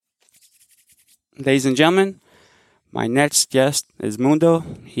Ladies and gentlemen, my next guest is Mundo.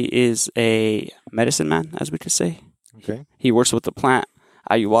 He is a medicine man, as we could say. Okay. He works with the plant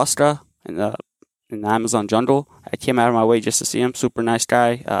Ayahuasca in the Amazon jungle. I came out of my way just to see him. Super nice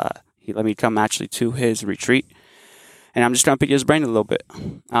guy. He let me come actually to his retreat. And I'm just going to pick his brain a little bit.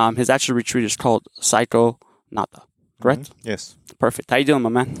 His actual retreat is called PsychoNauta, correct? Mm-hmm. Yes. Perfect. How you doing, my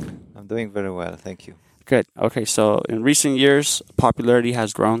man? I'm doing very well, thank you. Good. Okay, so in recent years, popularity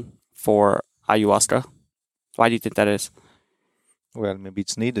has grown for ayahuasca. Why do you think that is? Well, maybe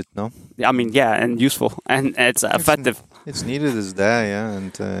it's needed, no? I mean, yeah, and useful, and it's effective. It's needed, it's there, yeah.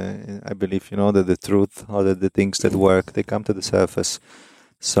 And I believe, that the truth or the things that work, they come to the surface.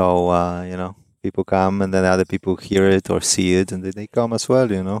 So, people come and then other people hear it or see it and then they come as well,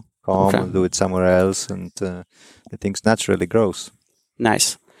 come and do it somewhere else and the things naturally grows.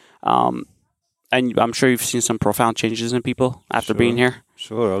 Nice. And I'm sure you've seen some profound changes in people after being here.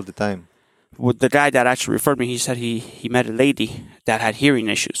 Sure, all the time. With the guy that actually referred me, he said he met a lady that had hearing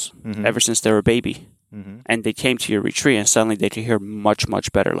issues ever since they were a baby. Mm-hmm. And they came to your retreat and suddenly they could hear much,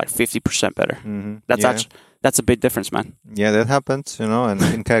 much better, like 50% better. Mm-hmm. That's a big difference, man. Yeah, that happens, and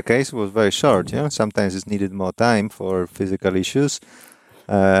in her case it was very short, Sometimes it's needed more time for physical issues.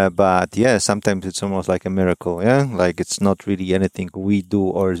 But yeah, sometimes it's almost like a miracle, Like it's not really anything we do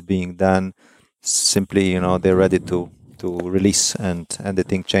or is being done. Simply, they're ready to release and the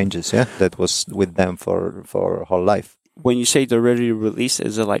thing changes, That was with them for whole life. When you say they're ready to release,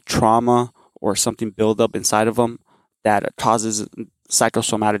 is it like trauma or something build up inside of them that causes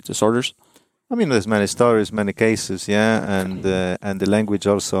psychosomatic disorders? I mean, there's many stories, many cases, and the language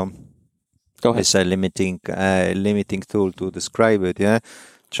also is a limiting tool to describe it,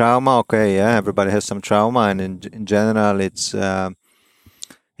 Trauma, okay, everybody has some trauma, and in general, it's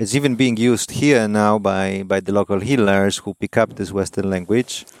even being used here now by the local healers who pick up this Western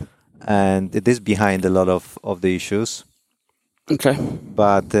language, and it is behind a lot of the issues. Okay.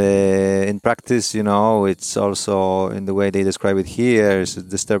 But in practice, it's also in the way they describe it here, is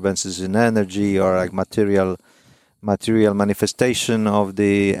disturbances in energy or like material manifestation of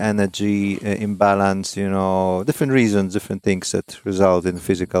the energy imbalance, different reasons, different things that result in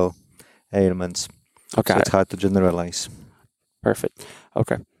physical ailments. Okay. So it's hard to generalize. Perfect.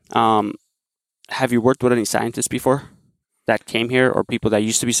 Okay. Have you worked with any scientists before that came here or people that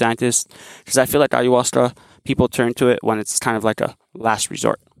used to be scientists? Because I feel like ayahuasca, people turn to it when it's kind of like a last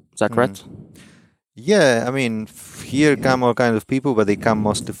resort. Is that correct? Yeah, I mean, here come all kinds of people, but they come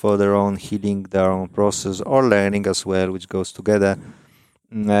mostly for their own healing, their own process, or learning as well, which goes together.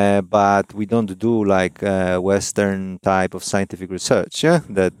 But we don't do like Western type of scientific research,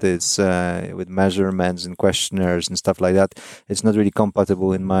 that is with measurements and questionnaires and stuff like that. It's not really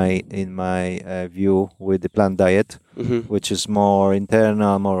compatible in my view with the plant diet, which is more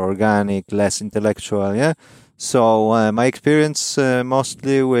internal, more organic, less intellectual, So my experience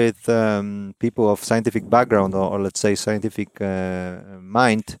mostly with people of scientific background or let's say scientific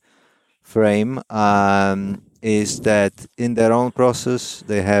mind frame is that in their own process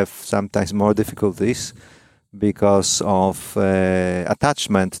they have sometimes more difficulties because of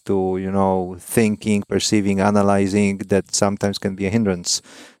attachment to thinking, perceiving, analyzing, that sometimes can be a hindrance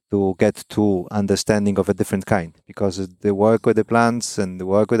to get to understanding of a different kind, because the work with the plants and the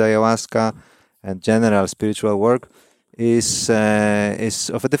work with ayahuasca and general spiritual work is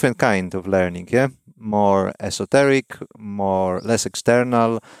of a different kind of learning, more esoteric, less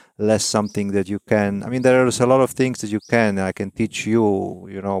external, less something that you can. I mean, there's a lot of things that I can teach you,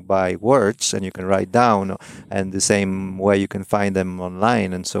 by words, and you can write down, and the same way you can find them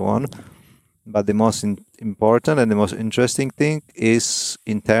online and so on. But the most important and the most interesting thing is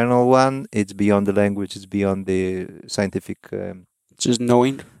internal one. It's beyond the language. It's beyond the scientific. Just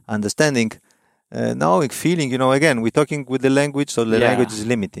knowing, understanding. Knowing, feeling, again, we're talking with the language, so the language is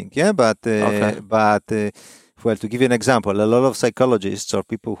limiting, but well, to give you an example, a lot of psychologists or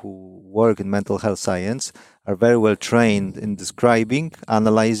people who work in mental health science are very well trained in describing,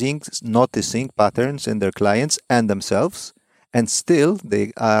 analyzing, noticing patterns in their clients and themselves, and still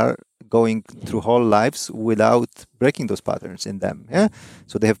they are going through whole lives without breaking those patterns in them,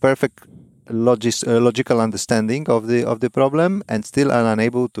 so they have perfect logical understanding of the problem and still are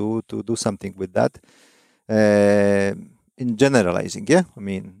unable to do something with that. In generalizing, I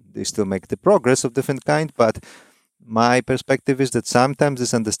mean, they still make the progress of different kind, but my perspective is that sometimes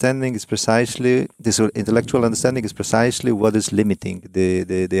this intellectual understanding is precisely what is limiting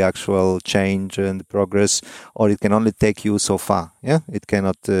the actual change and the progress, or it can only take you so far.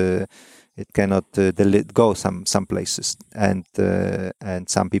 It cannot go some places, and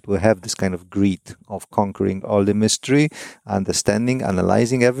some people have this kind of greed of conquering all the mystery, understanding,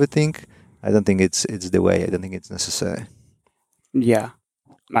 analyzing everything, I don't think it's the way. I don't think it's necessary. Yeah,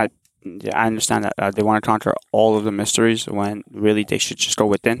 I I understand that they want to conquer all of the mysteries when really they should just go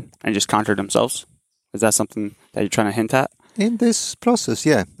within and just conquer themselves. Is that something that you're trying to hint at? In this process,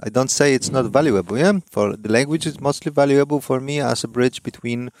 yeah, I don't say it's not valuable. Yeah, for the language is mostly valuable for me as a bridge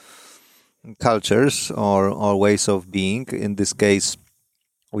between cultures or ways of being. In this case,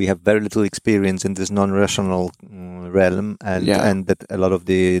 we have very little experience in this non-rational realm, and that a lot of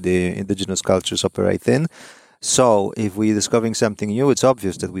the indigenous cultures operate in. So, if we're discovering something new, it's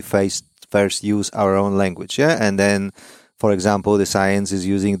obvious that we first use our own language, yeah, and then, for example, the science is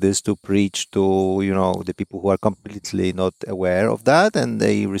using this to preach to the people who are completely not aware of that, and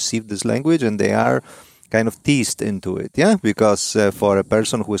they receive this language and they are kind of teased into it, yeah, because for a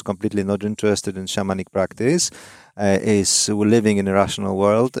person who is completely not interested in shamanic practice, is living in a rational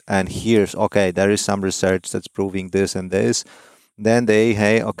world and hears, okay, there is some research that's proving this and this, then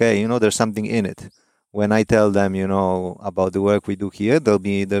hey, okay, there's something in it. When I tell them, about the work we do here, there'll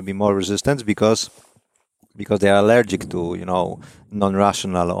be more resistance because they are allergic to,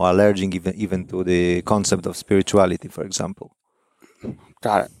 non-rational, or allergic even to the concept of spirituality, for example.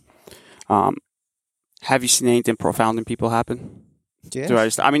 Got it. Have you seen anything profound in people happen?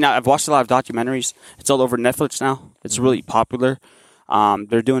 Yes. I mean, I've watched a lot of documentaries. It's all over Netflix now. It's really popular.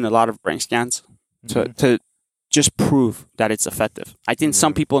 They're doing a lot of brain scans to just prove that it's effective. I think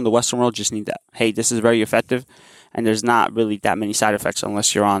some people in the Western world just need that. Hey, this is very effective, and there's not really that many side effects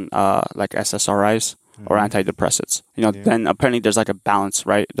unless you're on like SSRIs or antidepressants. Then apparently there's like a balance,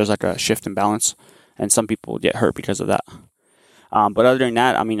 right? There's like a shift in balance, and some people get hurt because of that. But other than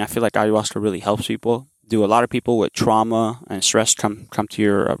that, I mean, I feel like ayahuasca really helps people. Do a lot of people with trauma and stress come to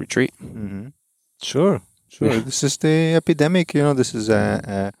your retreat? Sure. Yeah. This is the epidemic. This is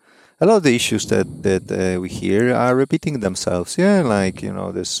a lot of the issues that we hear are repeating themselves. Yeah, like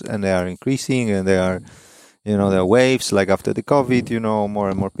this, and they are increasing, and they are, there are waves. Like after the COVID, more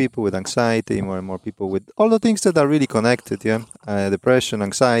and more people with anxiety, more and more people with all the things that are really connected. Yeah, depression,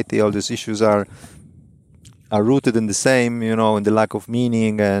 anxiety, all these issues are rooted in the same, in the lack of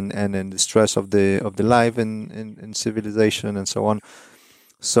meaning and in the stress of the life in civilization and so on.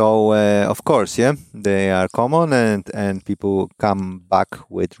 So of course, yeah, they are common, and people come back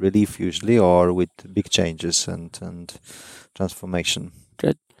with relief usually, or with big changes and transformation.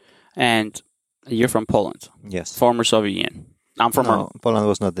 Good. And you're from Poland. Yes. Former Soviet Union. I'm from Poland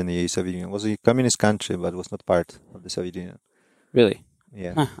was not in the Soviet Union. It was a communist country, but was not part of the Soviet Union. Really?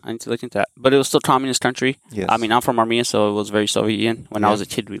 Yeah. Huh, I need to look into that. But it was still communist country. Yes. I mean, I'm from Armenia, so it was very Soviet Union. When I was a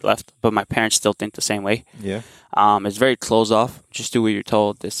kid, we left. But my parents still think the same way. Yeah. It's very closed off. Just do what you're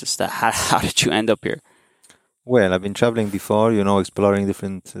told. This is that. How did you end up here? Well, I've been traveling before, exploring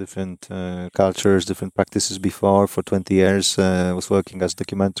different cultures, different practices before. For 20 years, I was working as a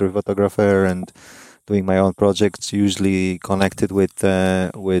documentary photographer and doing my own projects, usually connected with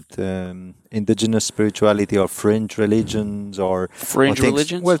indigenous spirituality or fringe religions or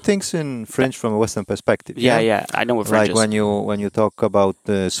religions. Well, things in fringe from a Western perspective. Yeah, I know what fringe is. Like when you talk about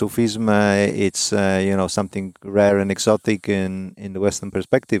Sufism, it's something rare and exotic in the Western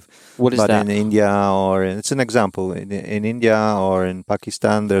perspective. What is that? But in India, it's an example. In India or in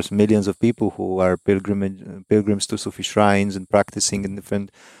Pakistan, there's millions of people who are pilgrims to Sufi shrines and practicing in different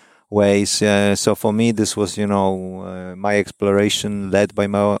ways. So for me, this was, my exploration led by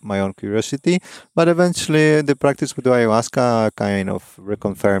my own curiosity. But eventually, the practice with ayahuasca kind of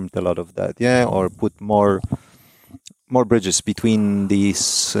reconfirmed a lot of that, or put more bridges between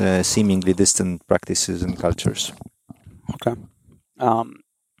these seemingly distant practices and cultures. Okay.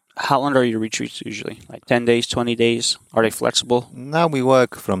 How long are your retreats usually? Like 10 days, 20 days? Are they flexible? Now we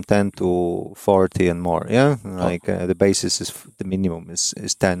work from 10 to 40 and more, the basis is, the minimum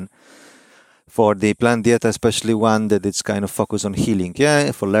is 10. For the plant dieta, especially one that it's kind of focused on healing,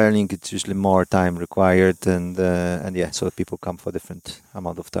 for learning, it's usually more time required, and so people come for different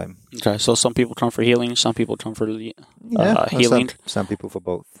amount of time. Okay, so some people come for healing, some people come for healing. Some people for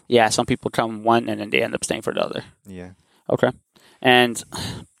both. Yeah, some people come one and then they end up staying for the other. Yeah. Okay. And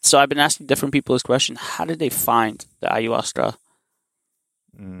so I've been asking different people this question. How did they find the ayahuasca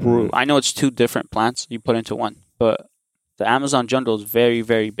brew? I know it's two different plants you put into one, but the Amazon jungle is very,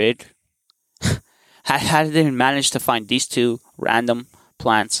 very big. How did they manage to find these two random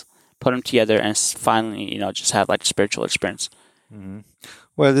plants, put them together, and finally, just have like a spiritual experience?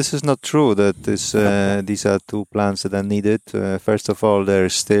 Well, this is not true that these are two plants that are needed. First of all,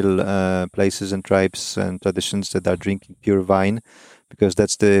 there's still places and tribes and traditions that are drinking pure wine, because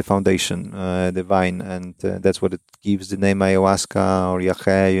that's the foundation, the vine, and that's what it gives the name ayahuasca or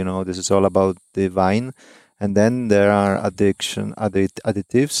yahe. This is all about the vine, And then there are additives,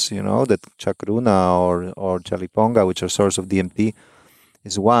 that chacruna or chaliponga, which are source of DMT,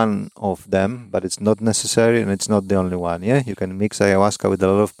 is one of them, but it's not necessary and it's not the only one. Yeah, you can mix ayahuasca with a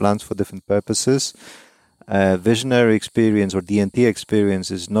lot of plants for different purposes. Visionary experience or DMT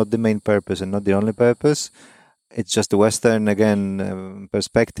experience is not the main purpose and not the only purpose. It's just the Western, again,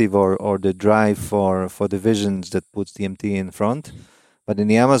 perspective or the drive for the visions that puts DMT in front. But in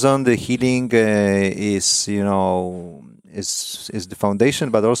the Amazon, the healing is the foundation,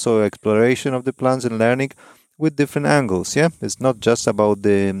 but also exploration of the plants and learning with different angles. Yeah, it's not just about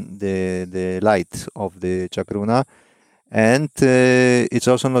the light of the chacruna, and it's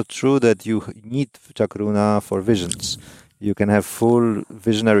also not true that you need chacruna for visions. You can have full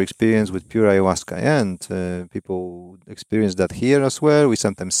visionary experience with pure ayahuasca, and people experience that here as well. We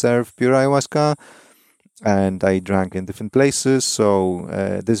sometimes serve pure ayahuasca, and I drank in different places. So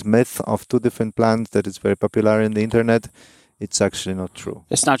this myth of two different plants that is very popular in the internet, it's actually not true.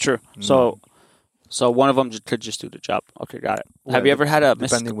 It's not true. No. So one of them could just do the job. Okay, got it. Well, have you ever had a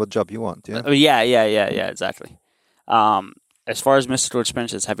depending what job you want? Yeah. Yeah, exactly. As far as mystical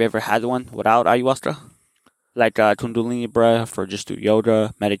experiences, have you ever had one without ayahuasca? Like Kundalini breath or just do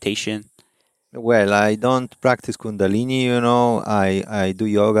yoga, meditation? Well, I don't practice Kundalini, I do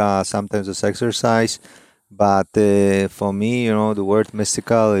yoga sometimes as exercise, but for me, the word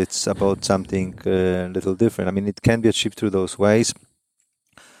mystical, it's about something a little different. I mean, it can be achieved through those ways,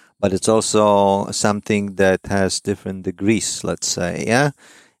 but it's also something that has different degrees, let's say, yeah?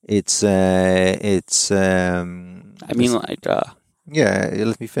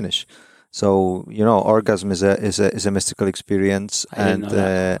 Let me finish. So, orgasm is a mystical experience,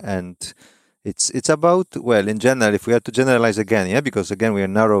 and it's about, well, in general, if we have to generalize again, because again we are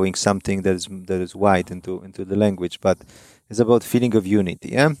narrowing something that is wide into the language, but it's about feeling of unity.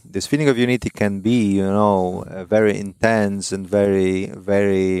 Yeah, this feeling of unity can be, very intense and very,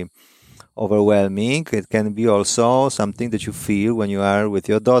 very overwhelming. It can be also something that you feel when you are with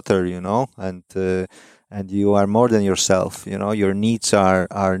your daughter, and you are more than yourself. Your needs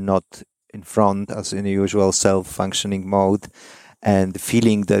are not in front as in a usual self-functioning mode, and the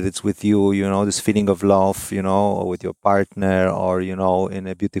feeling that it's with you, this feeling of love, or with your partner, or in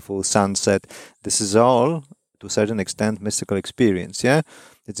a beautiful sunset. This is all, to a certain extent, mystical experience. Yeah,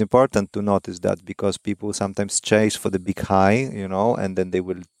 it's important to notice that, because people sometimes chase for the big high, and then they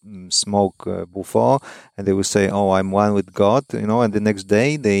will smoke bufo, and they will say, "Oh, I'm one with God," and the next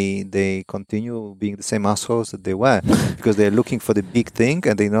day they continue being the same assholes that they were, because they're looking for the big thing,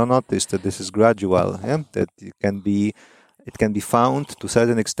 and they don't notice that this is gradual. Yeah? That it can be found to a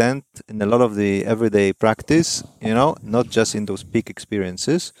certain extent in a lot of the everyday practice, not just in those peak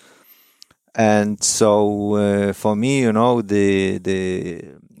experiences. And so for me, the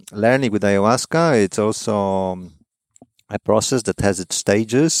learning with ayahuasca, it's also a process that has its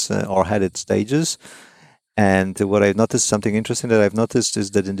stages, or had its stages. And what I've noticed, something interesting that I've noticed,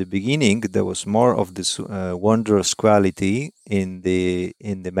 is that in the beginning there was more of this wondrous quality in the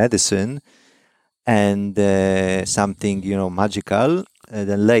medicine, and something magical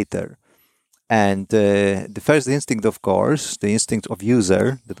than later. And the first instinct, of course, the instinct of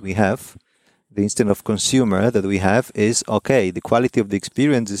user that we have, the instinct of consumer that we have, is, okay, the quality of the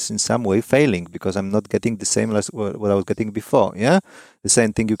experience is in some way failing, because I'm not getting the same as what I was getting before. Yeah, the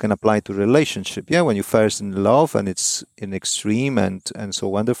same thing you can apply to relationship. Yeah, when you first in love and it's in extreme and so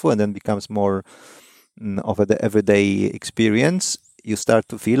wonderful, and then becomes more of an everyday experience, you start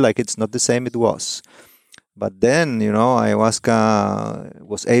to feel like it's not the same it was. But then, ayahuasca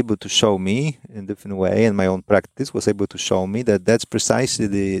was able to show me in a different way, and my own practice was able to show me that that's precisely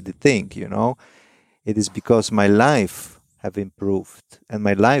the thing, It is because my life have improved, and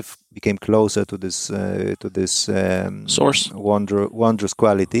my life became closer to this source, wondrous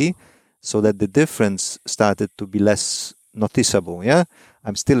quality, so that the difference started to be less noticeable. Yeah,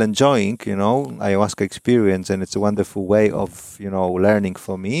 I'm still enjoying, ayahuasca experience, and it's a wonderful way of, learning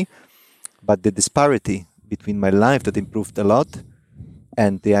for me. But the disparity between my life that improved a lot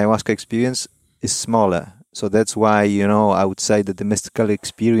and the ayahuasca experience is smaller. So that's why, I would say that the mystical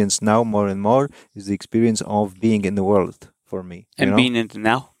experience now more and more is the experience of being in the world for me. And being in the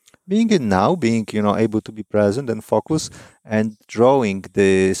now? Being in now, being, able to be present and focus, and drawing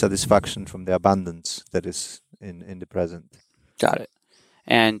the satisfaction from the abundance that is in the present. Got it.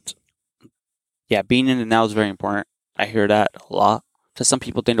 And yeah, being in the now is very important. I hear that a lot. Because some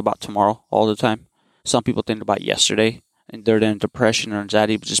people think about tomorrow all the time. Some people think about yesterday, and they're in depression or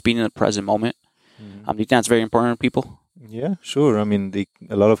anxiety, but just being in the present moment. Do you think that's very important to people? Yeah, sure. I mean,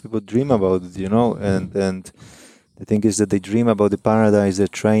 a lot of people dream about it, and The thing is that they dream about the paradise.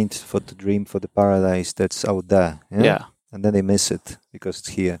 They're trained to dream for the paradise that's out there. Yeah. And then they miss it because it's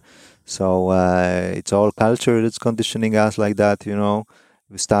here. So it's all culture that's conditioning us like that,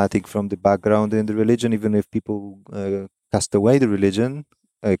 We're starting from the background in the religion, even if people cast away the religion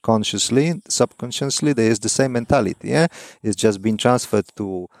consciously, subconsciously, there is the same mentality. It's just been transferred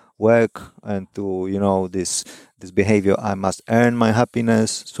to work and to this behavior. I must earn my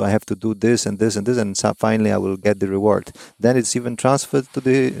happiness, so I have to do this and this and this, and so finally I will get the reward. Then it's even transferred to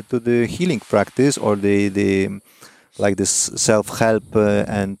the healing practice or the like this self-help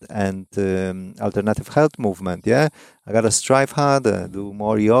and alternative health movement. I gotta strive harder, do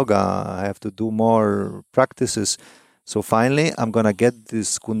more yoga, I have to do more practices. So finally, I'm gonna get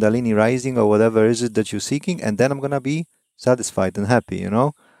this Kundalini rising or whatever is it that you're seeking, and then I'm gonna be satisfied and happy,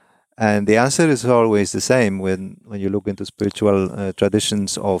 And the answer is always the same when you look into spiritual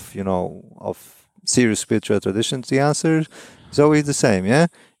traditions of serious spiritual traditions. The answer is always the same.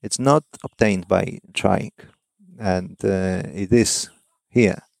 It's not obtained by trying. And it is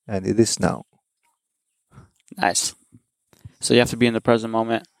here, and it is now. Nice. So you have to be in the present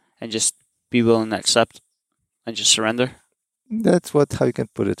moment and just be willing to accept and just surrender. That's how you can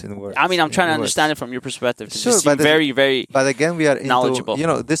put it in words. I mean, I'm trying to understand it from your perspective. It Sure, just seems very, very But again, we are knowledgeable.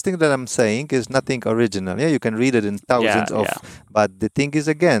 This thing that I'm saying is nothing original. You can read it in thousands of. But the thing is,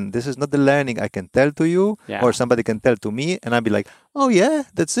 again, this is not the learning I can tell to you or somebody can tell to me, and I'll be like, oh yeah,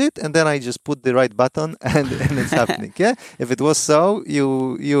 that's it, and then I just put the right button and it's happening. If it was so,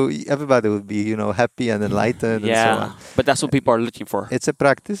 everybody would be happy and enlightened. And so on. But that's what people are looking for. It's a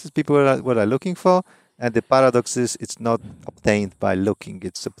practice. People are what are looking for. And the paradox is it's not obtained by looking;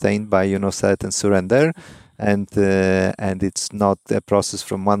 it's obtained by certain surrender, and it's not a process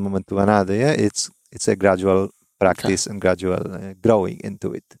from one moment to another. It's a gradual practice and gradual growing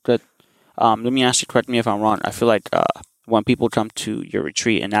into it. Good. Let me ask you. Correct me if I'm wrong. I feel like when people come to your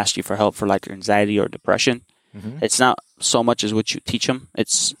retreat and ask you for help for like anxiety or depression, it's not so much as what you teach them;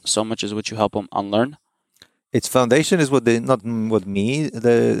 it's so much as what you help them unlearn. Its foundation is not what me,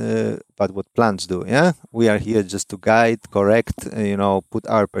 but what plants do. We are here just to guide, correct, put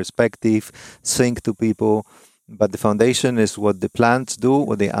our perspective, sing to people. But the foundation is what the plants do,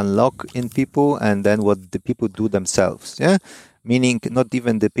 what they unlock in people, and then what the people do themselves. Meaning not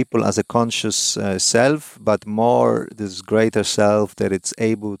even the people as a conscious self, but more this greater self that it's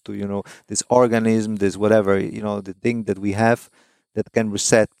able to, this organism, this whatever, the thing that we have that can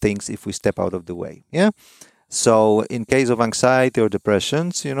reset things if we step out of the way. So in case of anxiety or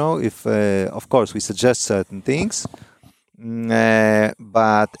depressions, if, of course, we suggest certain things.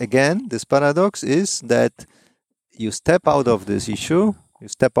 But again, this paradox is that you step out of this issue, you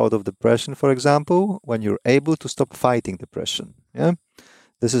step out of depression, for example, when you're able to stop fighting depression.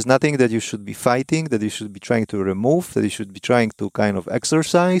 This is nothing that you should be fighting, that you should be trying to remove, that you should be trying to kind of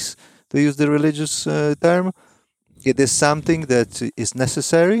exercise, to use the religious term. It is something that is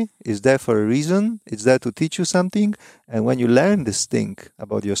necessary, is there for a reason, it's there to teach you something. And when you learn this thing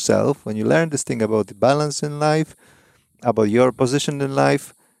about yourself, when you learn this thing about the balance in life, about your position in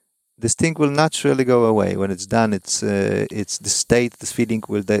life, this thing will naturally go away. When it's done, it's the state, this feeling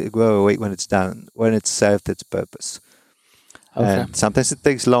will go away when it's done, when it's served its purpose. Okay. And sometimes it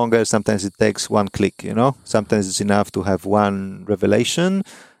takes longer, sometimes it takes one click, Sometimes it's enough to have one revelation,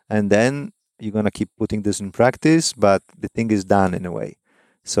 and then you're going to keep putting this in practice, but the thing is done in a way.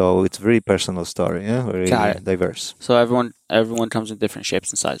 So it's a very personal story, very diverse. So everyone comes in different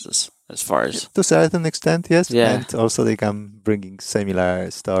shapes and sizes as far as... To a certain extent, yes. Yeah. And also they come bringing similar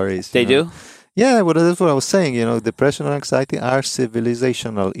stories. They do? Yeah, well, that's what I was saying. Depression and anxiety are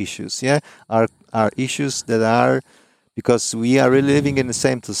civilizational issues, are issues that are... Because we are really living in the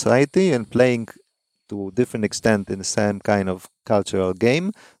same society and playing to a different extent in the same kind of cultural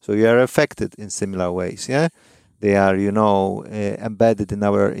game, so we are affected in similar ways. They are embedded in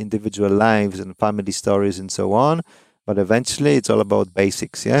our individual lives and family stories and so on, but eventually it's all about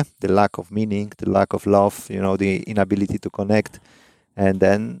basics. The lack of meaning, the lack of love, the inability to connect, and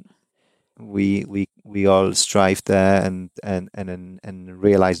then we all strive there and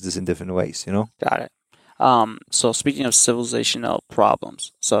realize this in different ways. Got it. So speaking of civilizational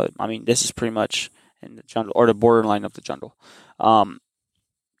problems, so I mean this is pretty much in the jungle or the borderline of the jungle.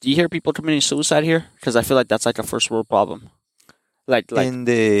 Do you hear people committing suicide here? Because I feel like that's like a first world problem. Like in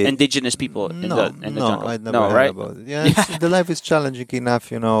the indigenous people in the jungle. I never heard about it. The life is challenging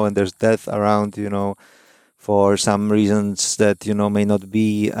enough, and there's death around, for some reasons that may not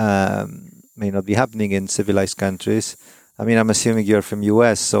be happening in civilized countries. I mean, I'm assuming you're from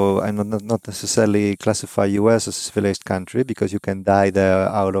US, so I'm not necessarily classify US as a civilized country because you can die there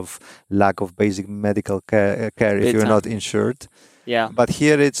out of lack of basic medical care if Big you're time. not insured. Yeah. But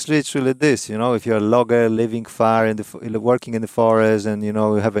here it's literally this, if you're a logger living far working in the forest and, you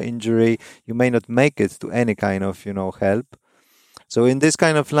have an injury, you may not make it to any kind of, help. So in this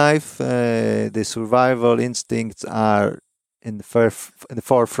kind of life, the survival instincts are in the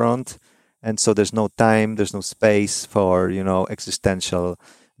forefront. And so there's no time, there's no space for, existential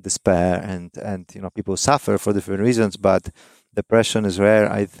despair and people suffer for different reasons, but depression is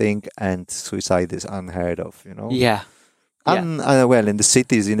rare, I think, and suicide is unheard of, Yeah. Well, in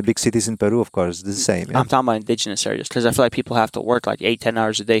the big cities in Peru, of course, it's the same. Yeah? I'm talking about indigenous areas because I feel like people have to work like 8-10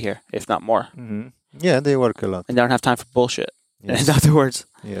 hours a day here, if not more. Mm-hmm. Yeah, they work a lot. And they don't have time for bullshit. Yes. In other words.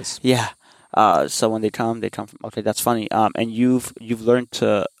 Yes. Yeah. So when they come from, okay, that's funny. And you've learned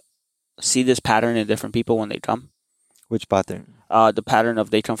to see this pattern in different people when they come? Which pattern? The pattern of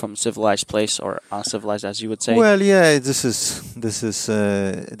they come from a civilized place or uncivilized, as you would say. Well, yeah, this is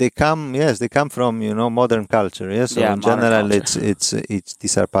they come from modern culture. Yes, so in general, it's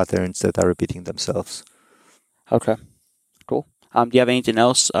these are patterns that are repeating themselves. Okay, cool. Do you have anything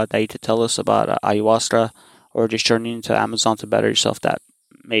else that you could tell us about ayahuasca or just journeying into Amazon to better yourself that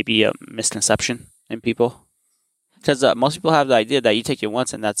may be a misconception in people? Because most people have the idea that you take it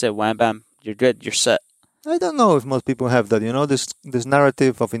once and that's it. Wham, bam, you're good, you're set. I don't know if most people have that. This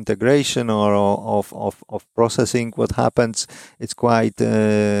narrative of integration or of processing what happens. It's quite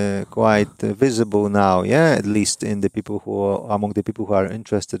visible now. Yeah, at least in among the people who are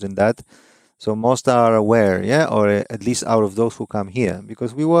interested in that. So most are aware. Yeah, or at least out of those who come here,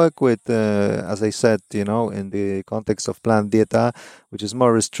 because we work with, as I said, in the context of plant dieta, which is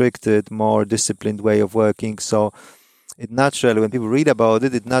more restricted, more disciplined way of working. So it naturally, when people read about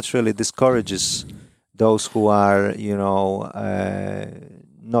it, it naturally discourages those who are,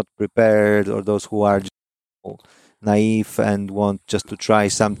 not prepared, or those who are naive and want just to try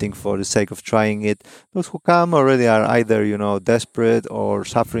something for the sake of trying it. Those who come already are either, desperate or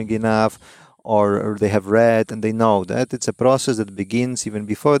suffering enough, or they have read and they know that it's a process that begins even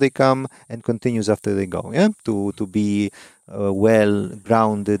before they come and continues after they go. Yeah, to be well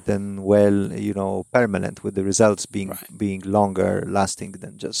grounded and well, permanent, with the results being longer lasting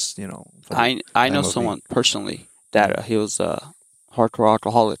than just I know someone personally that he was a hardcore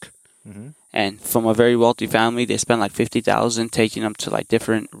alcoholic, and from a very wealthy family. They spent like $50,000 taking him to like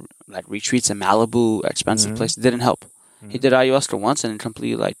different like retreats in Malibu, expensive places. It didn't help. He did ayahuasca once and it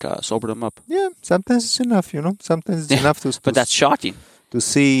completely sobered him up. Yeah, sometimes it's enough, Sometimes it's enough to. But that's shocking. To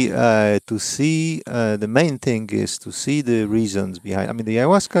see the main thing is to see the reasons behind. I mean, the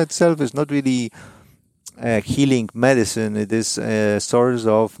ayahuasca itself is not really healing medicine. It is a source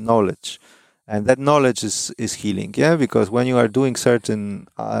of knowledge, and that knowledge is healing. Yeah, because when you are doing certain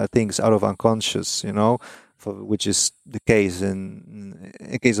things out of unconscious, which is the case in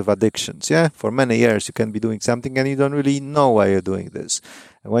a case of addictions. Yeah, for many years you can be doing something and you don't really know why you're doing this.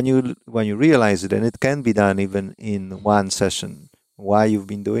 And when you realize it, and it can be done even in one session, why you've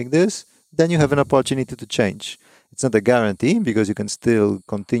been doing this, then you have an opportunity to change. It's not a guarantee, because you can still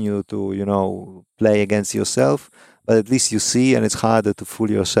continue to play against yourself, but at least you see, and it's harder to fool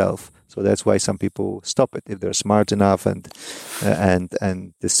yourself. So that's why some people stop it. If they're smart enough and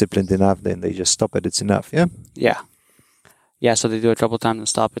disciplined enough, then they just stop it. It's enough. Yeah. So they do it a couple of times and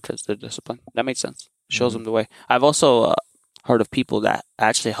stop it because they're disciplined. That makes sense. Shows them the way. I've also heard of people that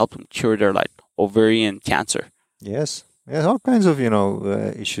actually help them cure their ovarian cancer. Yes. Yeah, all kinds of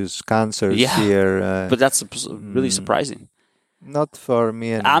issues, cancers here. But that's really surprising. Not for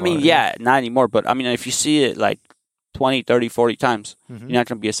me anymore. I mean, not anymore. But I mean, if you see it 20, 30, 40 times, you're not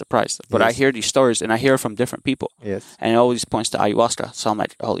going to be surprised. But I hear these stories, and I hear from different people. Yes. And it always points to ayahuasca. So I'm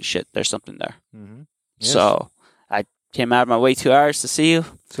like, holy shit, there's something there. Yes. So I came out of my way 2 hours to see you.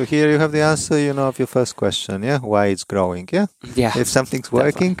 So here you have the answer, of your first question, yeah? Why it's growing, yeah? Yeah. If something's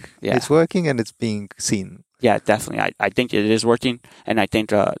working, it's working and it's being seen. Yeah, definitely. I think it is working, and I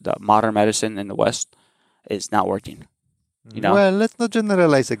think the modern medicine in the West is not working. Well, let's not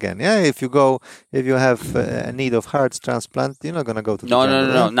generalize again. Yeah, if you have a need of heart transplant, you're not gonna go to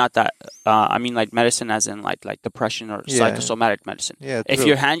no, not that. I mean medicine as in like depression or psychosomatic medicine. Yeah, if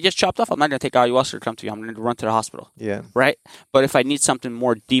your hand gets chopped off, I'm not gonna take ayahuasca to come to you. I'm gonna run to the hospital. Yeah, right. But if I need something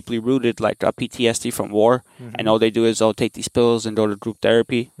more deeply rooted, like a PTSD from war, and all they do is take these pills and go to group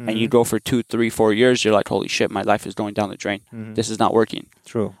therapy, and you go for 2, 3, 4 years, you're like, holy shit, my life is going down the drain. This is not working.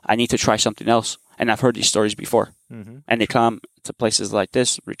 True. I need to try something else. And I've heard these stories before. And they come to places like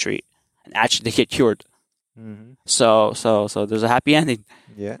this retreat, and actually they get cured. So there's a happy ending.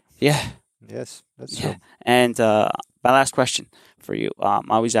 Yeah. Yeah. Yes, that's true. And My last question for you. I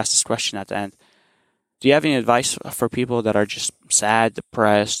always ask this question at the end. Do you have any advice for people that are just sad,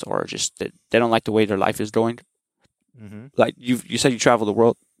 depressed, or just that they don't like the way their life is going? Mm-hmm. Like you said, you travel the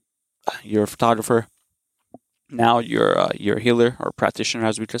world. You're a photographer. Now you're a healer or practitioner,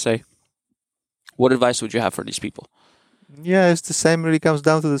 as we could say. What advice would you have for these people? Yeah, it's the same. Really comes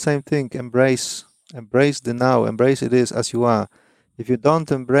down to the same thing. Embrace the now. Embrace it is as you are. If you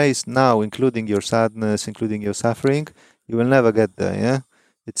don't embrace now, including your sadness, including your suffering, you will never get there. Yeah,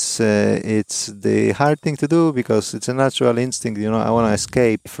 it's the hard thing to do because it's a natural instinct. You know, I want to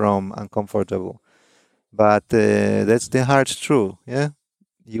escape from uncomfortable, but that's the hard truth. Yeah,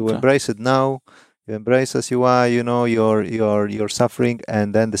 you Okay. embrace it now. You embrace as you are. You know your suffering,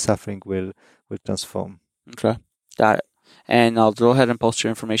 and then the suffering will transform. Okay. Got it. And I'll go ahead and post your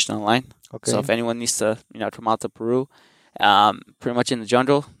information online. Okay. So if anyone needs to, come out to Peru, pretty much in the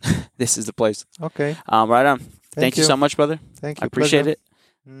jungle, this is the place. Okay. Right on. Thank you you so much, brother. Thank you. I appreciate Pleasure. it.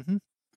 Mm-hmm.